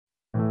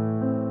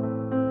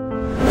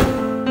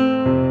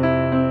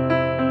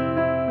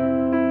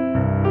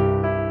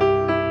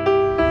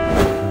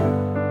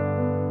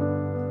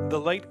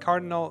late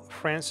Cardinal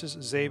Francis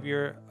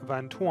Xavier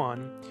Van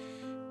Thuan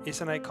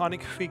is an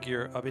iconic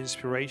figure of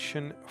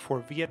inspiration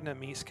for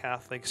Vietnamese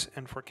Catholics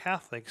and for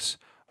Catholics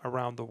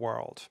around the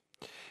world.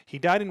 He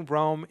died in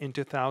Rome in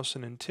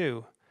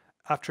 2002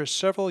 after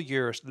several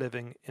years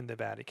living in the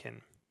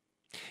Vatican.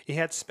 He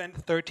had spent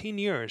 13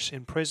 years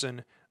in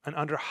prison and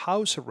under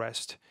house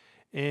arrest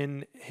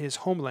in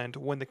his homeland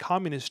when the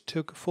communists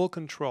took full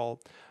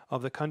control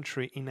of the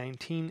country in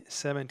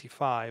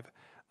 1975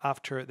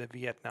 after the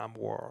Vietnam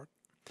War.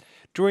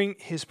 During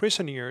his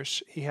prison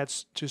years, he had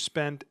to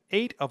spend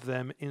 8 of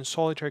them in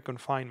solitary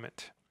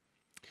confinement.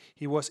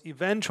 He was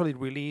eventually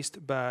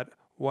released, but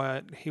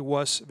when he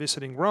was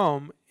visiting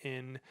Rome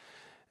in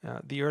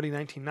the early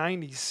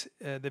 1990s,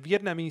 the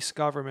Vietnamese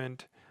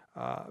government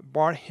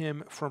barred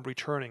him from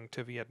returning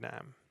to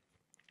Vietnam.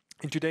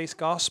 In today's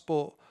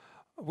gospel,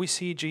 we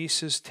see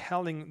Jesus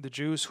telling the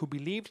Jews who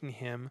believed in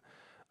him,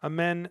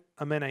 "Amen,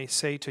 amen, I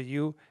say to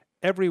you,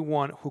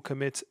 everyone who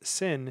commits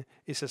sin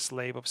is a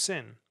slave of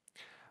sin.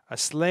 A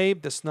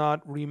slave does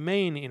not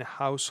remain in a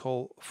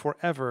household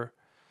forever,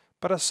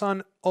 but a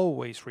son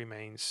always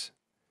remains.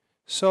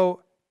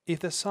 So if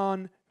the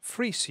Son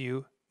frees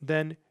you,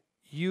 then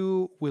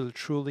you will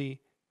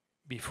truly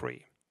be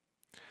free."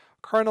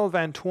 Cardinal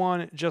Van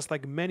Thuan, just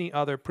like many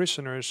other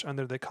prisoners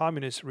under the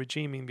communist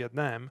regime in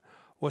Vietnam,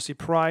 was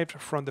deprived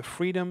from the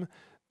freedom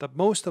that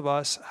most of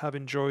us have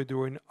enjoyed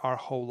during our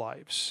whole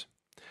lives.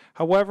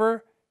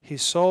 However,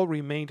 his soul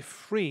remained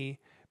free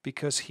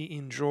because he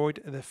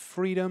enjoyed the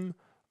freedom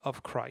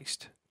of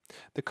Christ.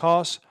 The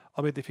cause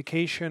of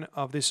edification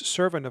of this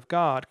servant of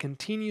God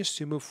continues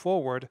to move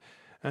forward,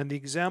 and the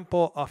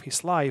example of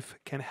his life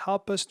can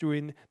help us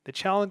during the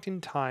challenging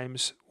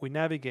times we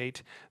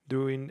navigate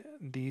during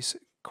this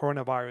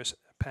coronavirus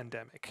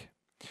pandemic.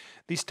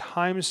 These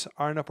times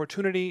are an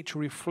opportunity to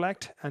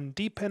reflect and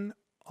deepen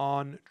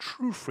on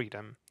true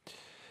freedom,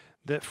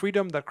 the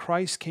freedom that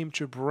Christ came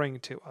to bring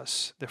to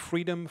us, the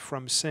freedom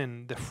from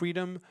sin, the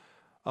freedom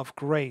of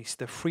grace,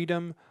 the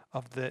freedom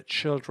of the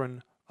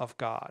children of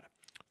God.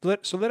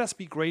 So let us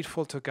be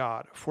grateful to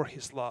God for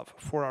his love,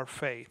 for our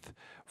faith,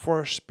 for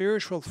our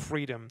spiritual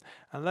freedom,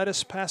 and let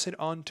us pass it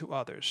on to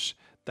others,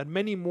 that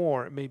many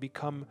more may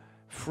become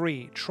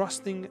free,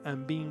 trusting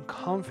and being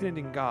confident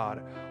in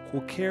God,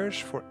 who cares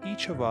for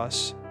each of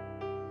us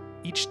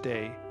each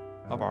day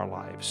of our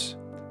lives.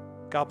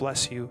 God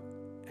bless you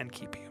and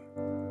keep you.